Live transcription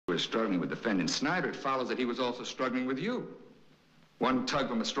was struggling with defendant Snyder, it follows that he was also struggling with you. One tug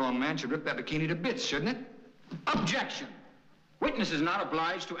from a strong man should rip that bikini to bits, shouldn't it? Objection. Witness is not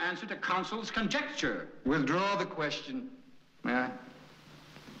obliged to answer to counsel's conjecture. Withdraw the question. May I?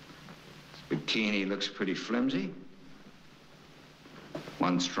 This bikini looks pretty flimsy.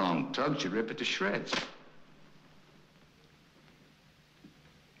 One strong tug should rip it to shreds.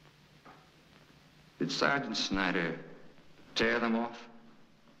 Did Sergeant Snyder tear them off?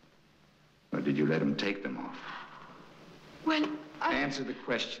 Or did you let him take them off? Well, Answer the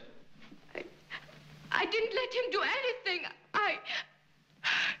question. I didn't let him do anything.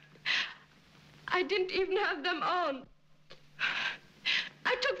 I didn't even have them on.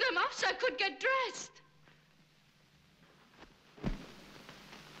 I took them off so I could get dressed.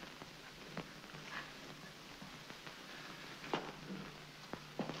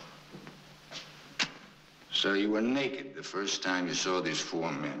 So you were naked the first time you saw these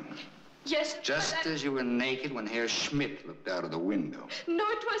four men? Yes. Just as you were naked when Herr Schmidt looked out of the window. No,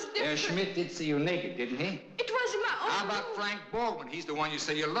 it was different. Herr Schmidt did see you naked, didn't he? It was in my own How about room. Frank Borgman? He's the one you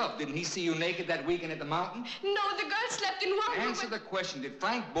say you love. Didn't he see you naked that weekend at the mountain? No, the girl slept in one room. Answer the question. Did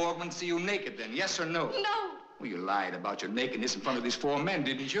Frank Borgman see you naked then? Yes or no? No. Well, you lied about your nakedness in front of these four men,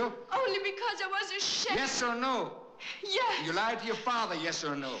 didn't you? Only because I was ashamed. Yes or no? Yes. You lied to your father, yes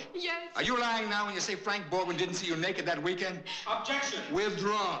or no? Yes. Are you lying now when you say Frank Borgman didn't see you naked that weekend? Objection.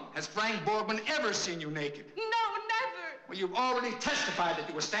 Withdrawn. Has Frank Borgman ever seen you naked? No, never. Well, you've already testified that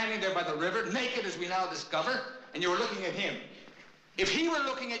you were standing there by the river, naked as we now discover, and you were looking at him. If he were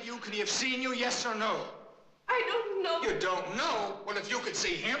looking at you, could he have seen you, yes or no? I don't know. You don't know? Well, if you could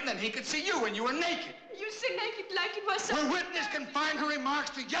see him, then he could see you, and you were naked. You say naked like it was Her something. witness confined her remarks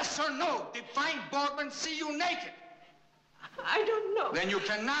to yes or no. Did Frank Borgman see you naked? I don't know. Then you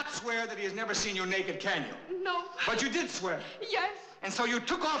cannot swear that he has never seen you naked, can you? No. But you did swear. Yes. And so you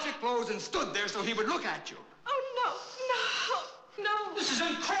took off your clothes and stood there so he would look at you. Oh, no. No. No. This is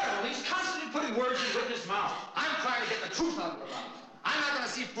incredible. He's constantly putting words in the witness' mouth. I'm trying to get the truth out of the mouth. I'm not going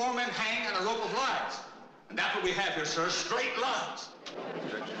to see four men hang on a rope of lies. And that's what we have here, sir. Straight lies.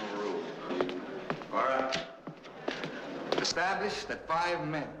 Objection overruled. All right. Established that 5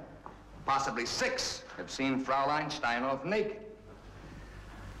 men, possibly 6, have seen Fraulein Steinhoff naked.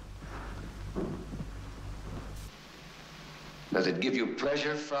 Does it give you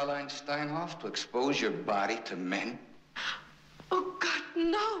pleasure, Fraulein Steinhoff, to expose your body to men? Oh, God,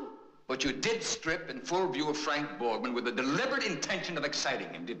 no. But you did strip in full view of Frank Borgman with the deliberate intention of exciting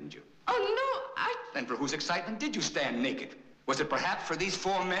him, didn't you? Oh, no, Then for whose excitement did you stand naked? Was it perhaps for these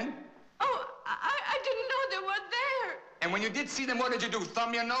 4 men? Oh, I didn't know they were there. And when you did see them, what did you do?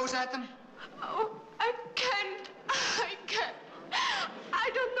 Thumb your nose at them? Oh, I can't. I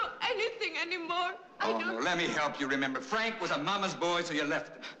don't know anything anymore. Oh, no, let me help you remember. Frank was a mama's boy, so you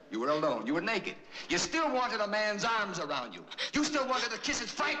left him. You were alone. You were naked. You still wanted a man's arms around you. You still wanted to kiss his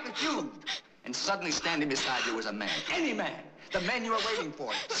Frank refused. And suddenly standing beside you was a man. Any man. The men you were waiting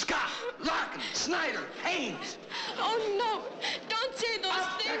for. Scott, Larkin, Snyder, Haynes. Oh, no. Don't say those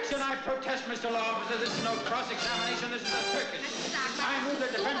things. Objection. I protest, Mr. Law Officer. This is no cross-examination. This is a circus. I move the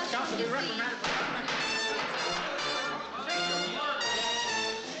defense counsel be reprimanded.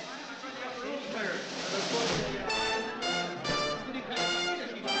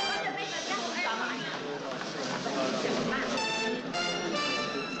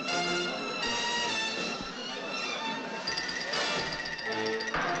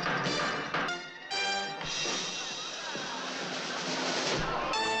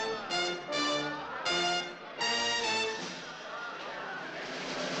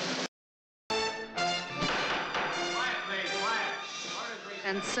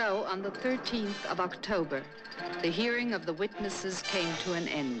 And so, on the 13th of October, the hearing of the witnesses came to an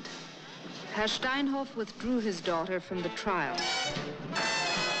end. Herr Steinhoff withdrew his daughter from the trial.